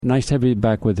Nice to have you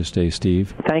back with us today,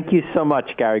 Steve. Thank you so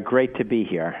much, Gary. Great to be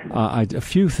here. A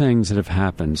few things that have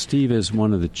happened. Steve is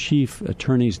one of the chief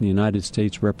attorneys in the United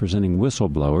States representing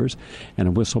whistleblowers and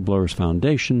a Whistleblowers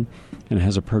Foundation, and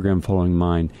has a program following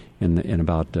mine in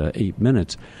about 8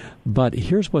 minutes. But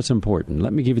here's what's important.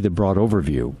 Let me give you the broad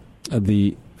overview.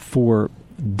 For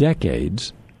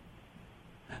decades,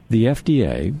 the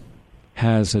FDA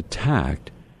has attacked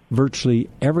virtually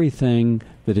everything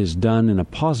that is done in a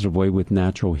positive way with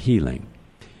natural healing.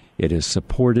 It has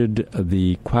supported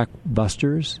the quack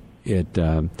busters,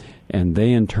 and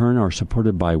they in turn are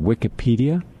supported by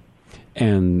Wikipedia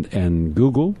and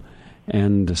Google.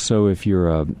 And so if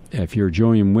you're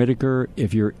Joanne Whitaker,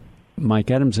 if you're Mike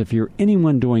Adams, if you're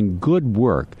anyone doing good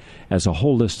work as a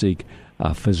holistic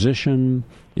physician,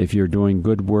 if you're doing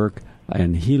good work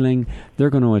and healing, they're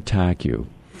going to attack you.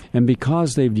 And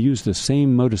because they've used the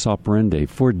same modus operandi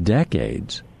for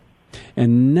decades,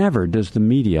 and never does the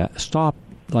media stop,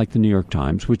 like the New York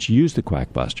Times, which use the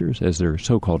quackbusters as their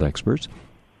so-called experts,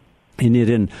 and it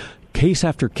in case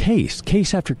after case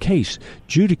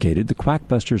adjudicated, the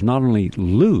quackbusters not only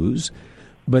lose,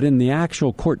 but in the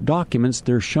actual court documents,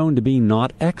 they're shown to be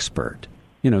not expert.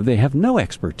 They have no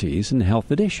expertise in the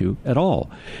health at issue at all.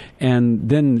 And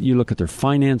then you look at their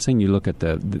financing, you look at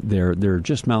they're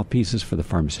just mouthpieces for the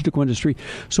pharmaceutical industry.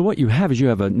 So what you have is you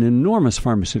have an enormous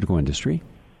pharmaceutical industry,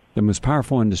 the most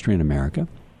powerful industry in America,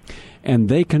 and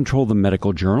they control the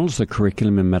medical journals, the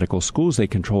curriculum in medical schools. They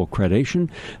control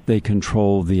accreditation. They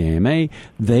control the AMA.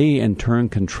 They, in turn,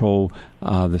 control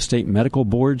the state medical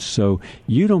boards. So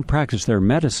you don't practice their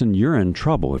medicine, you're in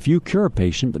trouble. If you cure a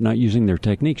patient but not using their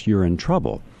techniques, you're in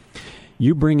trouble.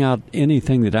 You bring out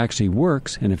anything that actually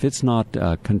works, and if it's not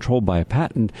controlled by a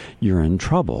patent, you're in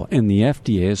trouble. And the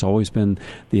FDA has always been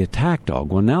the attack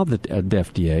dog. Well, now that the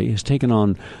FDA has taken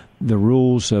on the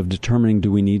rules of determining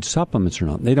do we need supplements or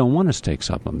not. They don't want us to take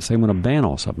supplements. They want to ban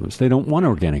all supplements. They don't want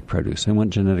organic produce. They want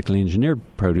genetically engineered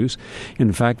produce.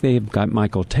 In fact, they've got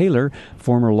Michael Taylor,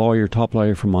 former lawyer, top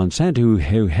lawyer from Monsanto,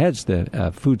 who heads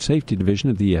the food safety division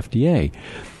of the FDA.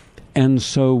 And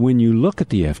so when you look at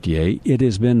the FDA, it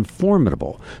has been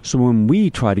formidable. So when we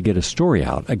try to get a story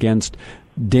out against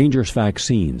dangerous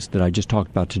vaccines that I just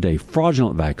talked about today,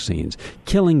 fraudulent vaccines,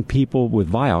 killing people with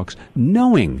Vioxx,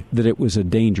 knowing that it was a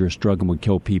dangerous drug and would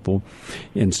kill people,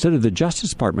 instead of the Justice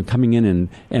Department coming in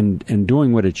and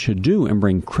doing what it should do and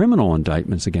bring criminal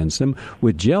indictments against them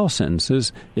with jail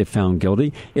sentences if found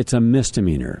guilty, it's a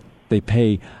misdemeanor. They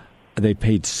paid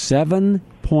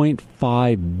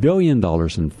 $7.5 billion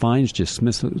in fines, just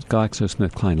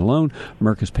GlaxoSmithKline alone.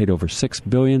 Merck has paid over $6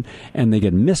 billion, and they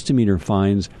get misdemeanor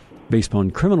fines based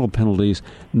upon criminal penalties.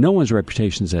 No one's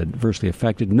reputation is adversely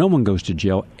affected. No one goes to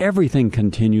jail. Everything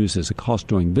continues as a cost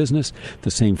doing business.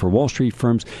 The same for Wall Street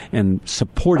firms, and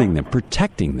supporting them,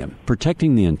 protecting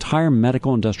the entire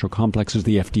medical industrial complex is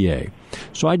the FDA.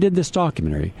 So I did this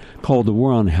documentary called The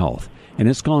War on Health, and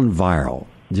it's gone viral.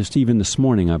 Just even this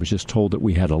morning, I was just told that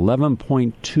we had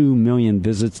 11.2 million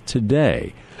visits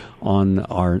today on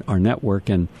our network,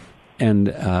 and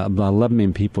about 11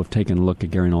 million people have taken a look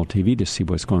at Gary Null TV to see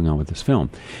what's going on with this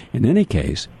film. In any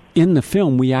case, in the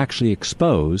film, we actually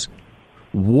expose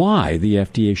why the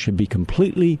FDA should be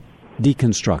completely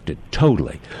deconstructed,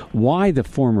 totally. Why the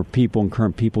former people and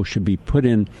current people should be put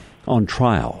on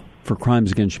trial for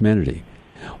crimes against humanity.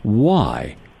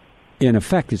 Why, in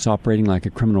effect, it's operating like a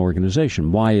criminal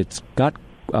organization. Why it's got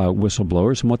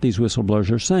whistleblowers and what these whistleblowers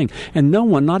are saying. And no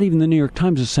one, not even the New York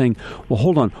Times, is saying, well,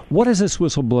 hold on, what is this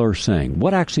whistleblower saying?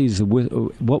 What actually is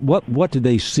what did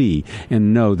they see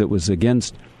and know that was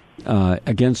against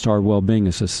our well-being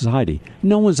as a society?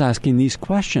 No one's asking these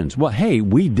questions. Well, hey,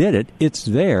 we did it. It's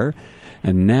there.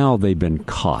 And now they've been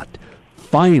caught.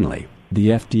 Finally, the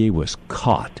FDA was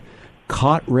caught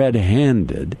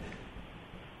red-handed,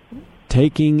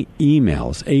 taking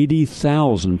emails,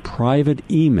 80,000 private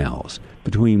emails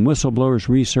between whistleblowers,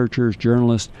 researchers,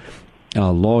 journalists,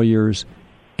 lawyers,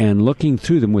 and looking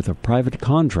through them with a private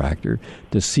contractor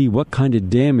to see what kind of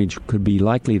damage could be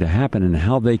likely to happen and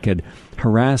how they could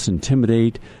harass,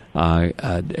 intimidate,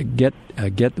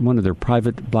 get one of their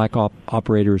private black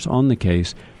operators on the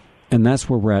case. And that's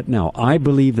where we're at now. I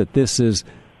believe that this is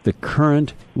the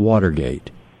current Watergate.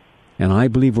 And I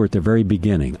believe we're at the very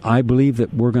beginning. I believe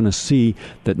that we're going to see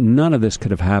that none of this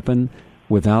could have happened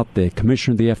without the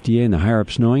commissioner of the FDA and the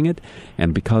higher-ups knowing it,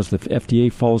 and because the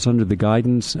FDA falls under the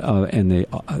guidance and the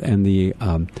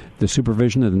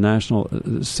supervision of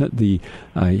the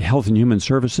Health and Human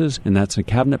Services, and that's a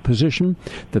cabinet position,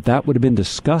 that would have been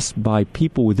discussed by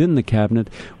people within the cabinet,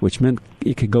 which meant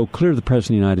it could go clear to the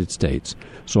President of the United States.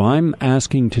 So I'm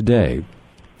asking today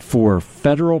for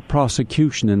federal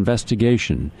prosecution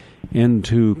investigation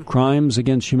into crimes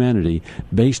against humanity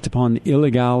based upon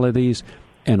illegalities,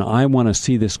 and I want to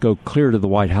see this go clear to the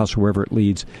White House or wherever it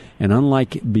leads. And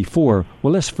unlike before,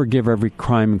 well, let's forgive every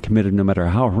crime committed no matter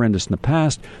how horrendous in the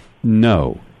past.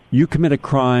 No. You commit a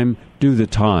crime, do the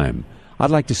time.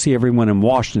 I'd like to see everyone in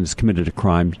Washington that's committed a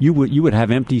crime. You would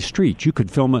have empty streets. You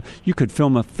could film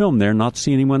a film there, not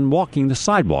see anyone walking the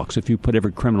sidewalks if you put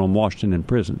every criminal in Washington in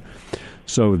prison.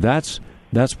 So that's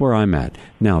where I'm at.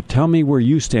 Now, tell me where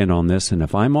you stand on this, and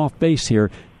if I'm off base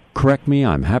here, correct me.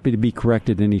 I'm happy to be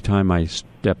corrected any time I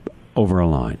step over a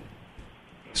line.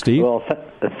 Steve? Well,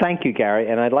 thank you, Gary.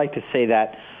 And I'd like to say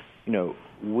that,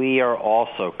 we are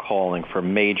also calling for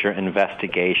major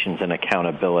investigations and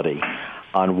accountability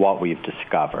on what we've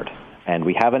discovered. And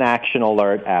we have an action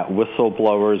alert at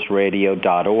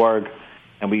whistleblowersradio.org,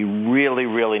 and we really,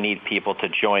 really need people to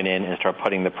join in and start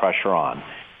putting the pressure on.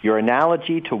 Your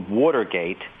analogy to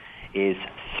Watergate is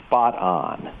spot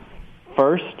on.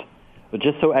 First,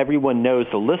 just so everyone knows,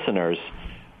 the listeners,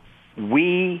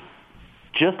 in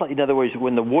other words,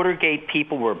 when the Watergate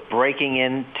people were breaking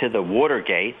into the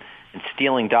Watergate and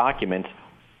stealing documents,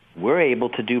 we're able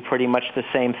to do pretty much the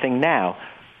same thing now.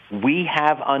 We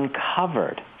have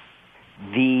uncovered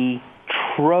the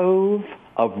trove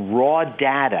of raw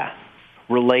data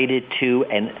related to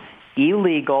an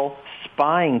illegal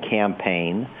spying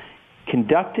campaign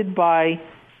conducted by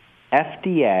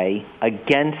FDA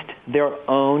against their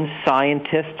own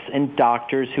scientists and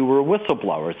doctors who were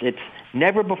whistleblowers. It's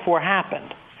never before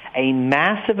happened. A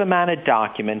massive amount of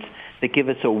documents that give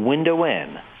us a window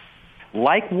in.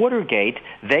 Like Watergate,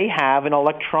 they have an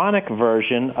electronic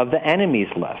version of the enemies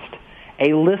list,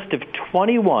 a list of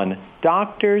 21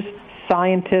 doctors,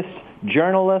 scientists,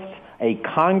 journalists, a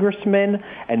congressman,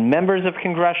 and members of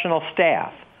congressional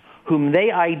staff whom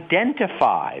they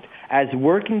identified as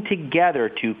working together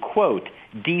to, quote,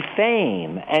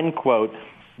 defame, end quote,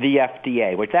 the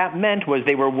FDA. What that meant was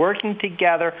they were working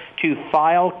together to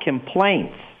file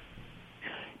complaints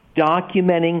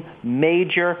documenting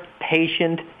major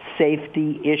patient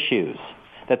safety issues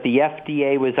that the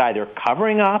FDA was either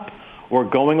covering up or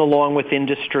going along with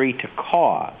industry to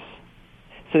cause.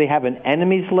 So they have an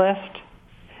enemies list.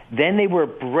 Then they were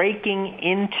breaking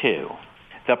into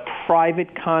the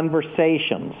private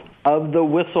conversations of the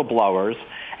whistleblowers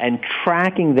and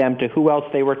tracking them to who else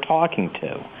they were talking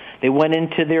to. They went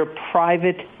into their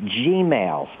private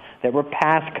Gmails that were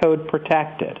passcode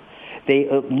protected.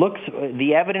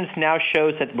 The evidence now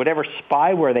shows that whatever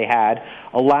spyware they had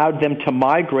allowed them to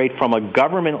migrate from a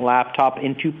government laptop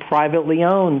into privately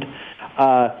owned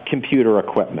computer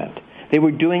equipment. They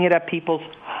were doing it at people's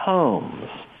homes.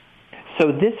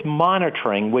 So this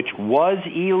monitoring, which was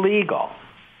illegal,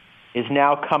 is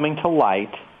now coming to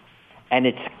light, and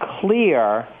it's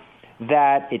clear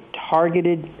that it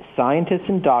targeted scientists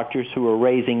and doctors who were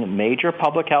raising major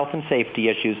public health and safety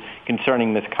issues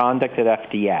concerning misconduct at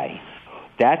FDA.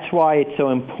 That's why it's so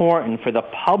important for the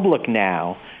public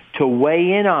now to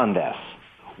weigh in on this.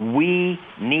 We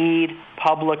need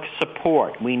public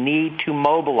support. We need to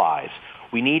mobilize.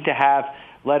 We need to have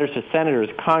letters to senators,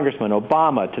 congressmen,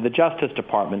 Obama, to the Justice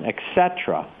Department,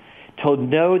 etc., to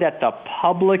know that the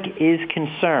public is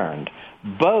concerned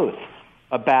both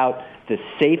about the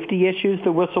safety issues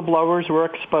the whistleblowers were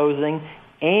exposing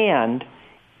and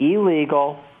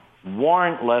illegal,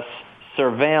 warrantless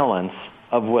surveillance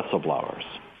of whistleblowers.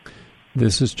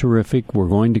 This is terrific. We're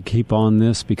going to keep on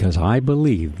this because I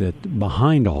believe that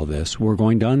behind all this, we're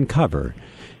going to uncover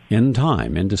in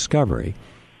time, in discovery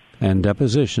and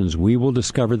depositions, we will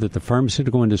discover that the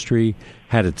pharmaceutical industry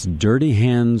had its dirty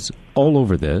hands all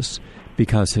over this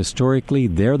because historically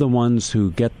they're the ones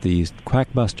who get these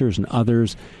quackbusters and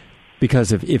others.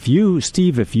 Because if you,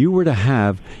 Steve, if you were to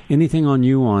have anything on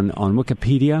you on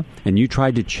Wikipedia and you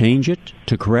tried to change it,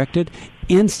 to correct it,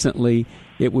 instantly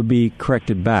it would be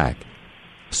corrected back.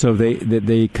 So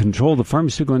they control, the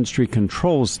pharmaceutical industry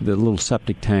controls the little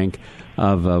septic tank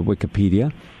of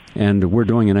Wikipedia, and we're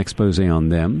doing an expose on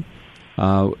them.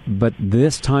 But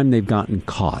this time they've gotten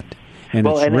caught. And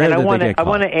well, it's rare that they get caught. I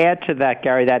want to add to that,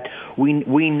 Gary, that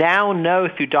we now know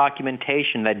through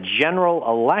documentation that General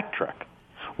Electric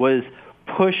was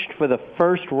pushed for the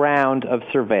first round of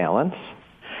surveillance,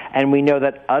 and we know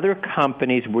that other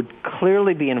companies would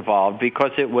clearly be involved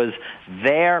because it was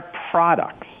their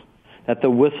products that the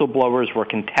whistleblowers were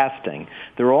contesting.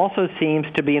 There also seems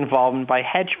to be involvement by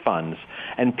hedge funds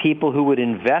and people who would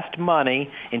invest money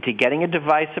into getting a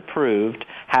device approved,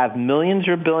 have millions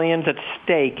or billions at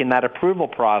stake in that approval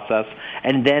process,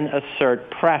 and then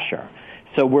assert pressure.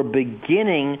 So we're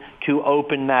beginning to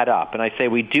open that up. And I say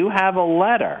we do have a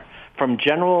letter from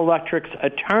General Electric's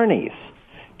attorneys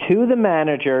to the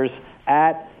managers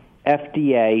at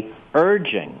FDA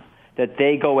urging that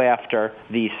they go after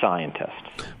these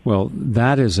scientists. Well,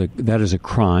 that is a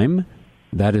crime.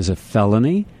 That is a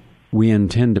felony. We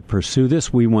intend to pursue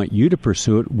this. We want you to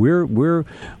pursue it.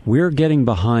 We're getting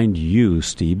behind you,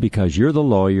 Steve, because you're the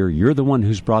lawyer. You're the one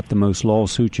who's brought the most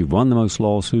lawsuits. You've won the most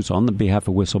lawsuits on the behalf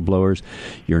of whistleblowers.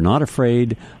 You're not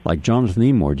afraid, like Jonathan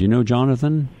Emore. Do you know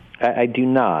Jonathan? I do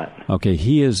not. Okay,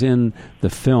 he is in the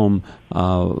film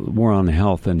War on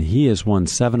Health, and he has won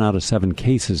 7 out of 7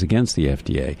 cases against the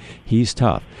FDA. He's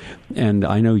tough, and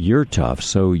I know you're tough,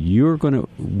 so we're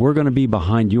going to be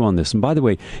behind you on this. And by the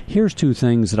way, here's 2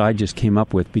 things that I just came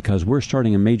up with because we're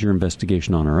starting a major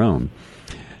investigation on our own.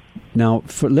 Now,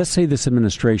 let's say this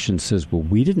administration says, well,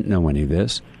 we didn't know any of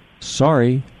this.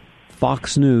 Sorry.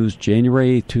 Fox News, January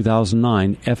 8,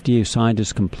 2009, FDA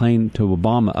scientists complained to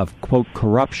Obama of, quote,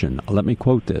 corruption. Let me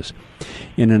quote this.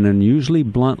 In an unusually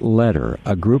blunt letter,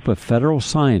 a group of federal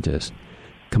scientists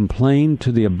complained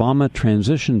to the Obama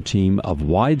transition team of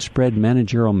widespread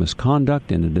managerial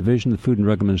misconduct in the Division of the Food and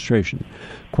Drug Administration.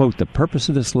 Quote, the purpose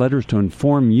of this letter is to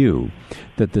inform you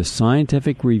that the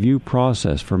scientific review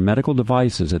process for medical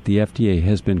devices at the FDA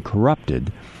has been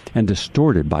corrupted and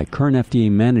distorted by current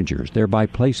FDA managers, thereby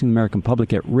placing the American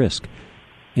public at risk,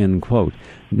 end quote.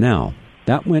 Now,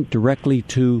 that went directly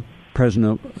to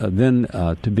President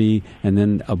then-to-be and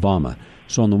then Obama.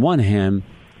 So on the one hand,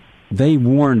 they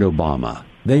warned Obama.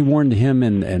 They warned him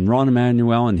and Ron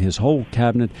Emanuel and his whole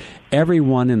cabinet.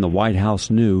 Everyone in the White House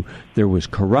knew there was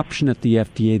corruption at the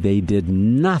FDA. They did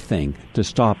nothing to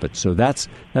stop it. So that's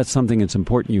something that's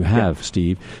important you have, yeah.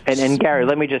 Steve. And Gary,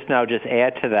 let me just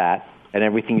add to that, and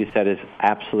everything you said is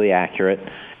absolutely accurate,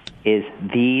 is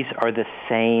these are the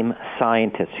same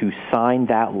scientists who signed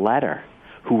that letter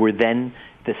who were then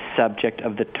the subject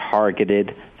of the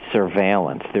targeted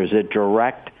surveillance. There's a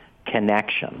direct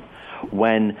connection.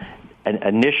 When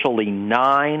initially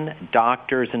 9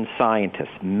 doctors and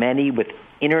scientists, many with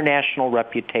international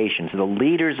reputations, the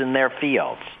leaders in their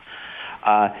fields,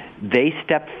 they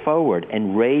stepped forward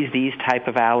and raised these type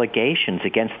of allegations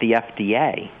against the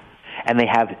FDA. And they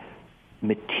have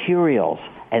materials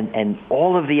and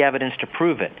all of the evidence to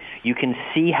prove it. You can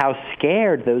see how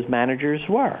scared those managers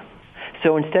were.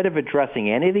 So instead of addressing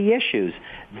any of the issues,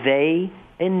 they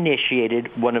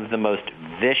initiated one of the most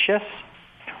vicious,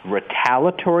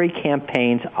 retaliatory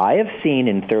campaigns I have seen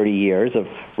in 30 years of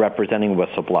representing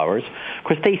whistleblowers,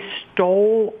 because they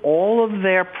stole all of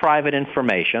their private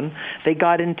information. They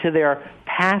got into their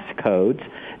passcodes.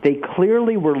 They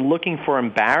clearly were looking for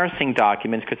embarrassing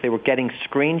documents because they were getting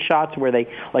screenshots where they,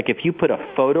 like if you put a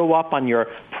photo up on your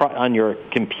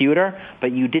computer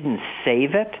but you didn't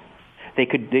save it,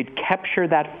 they'd capture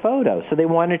that photo. So they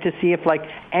wanted to see if like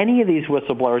any of these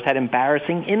whistleblowers had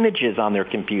embarrassing images on their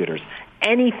computers,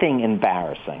 anything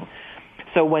embarrassing.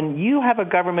 So when you have a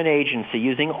government agency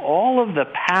using all of the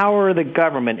power of the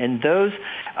government and those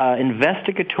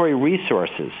investigatory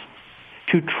resources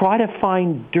to try to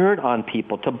find dirt on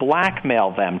people, to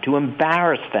blackmail them, to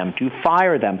embarrass them, to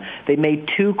fire them, they made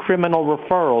 2 criminal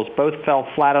referrals, both fell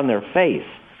flat on their face.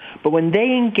 But when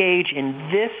they engage in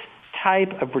this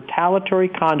type of retaliatory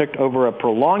conduct over a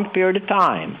prolonged period of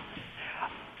time,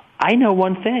 I know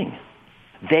one thing.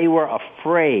 They were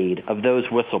afraid of those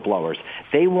whistleblowers.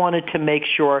 They wanted to make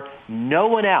sure no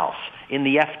one else in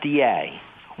the FDA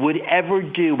would ever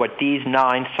do what these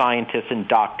 9 scientists and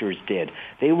doctors did.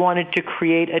 They wanted to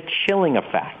create a chilling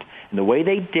effect. And the way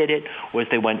they did it was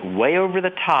they went way over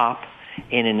the top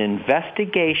in an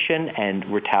investigation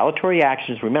and retaliatory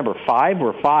actions. Remember, 5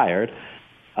 were fired.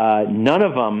 None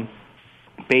of them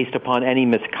based upon any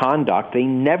misconduct. They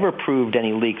never proved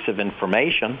any leaks of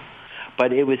information.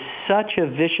 But it was such a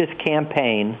vicious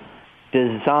campaign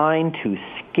designed to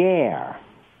scare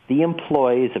the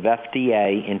employees of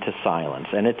FDA into silence.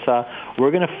 And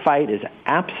we're going to fight as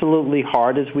absolutely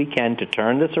hard as we can to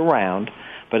turn this around.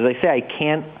 But as I say, I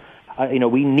can't,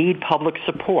 we need public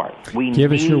support.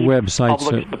 Give us your website,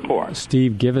 public support.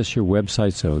 Steve, give us your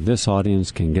website so this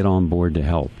audience can get on board to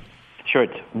help. Sure,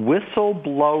 it's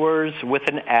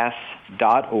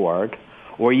whistleblowerswithans.org.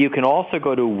 Or you can also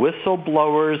go to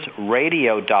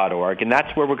whistleblowersradio.org, and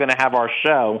that's where we're going to have our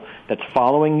show that's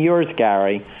following yours,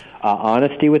 Gary,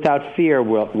 Honesty Without Fear,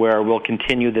 where we'll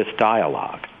continue this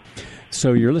dialogue.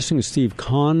 So you're listening to Steve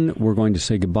Kohn. We're going to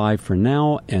say goodbye for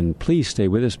now, and please stay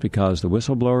with us because the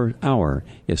Whistleblower Hour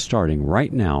is starting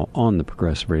right now on the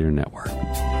Progressive Radio Network.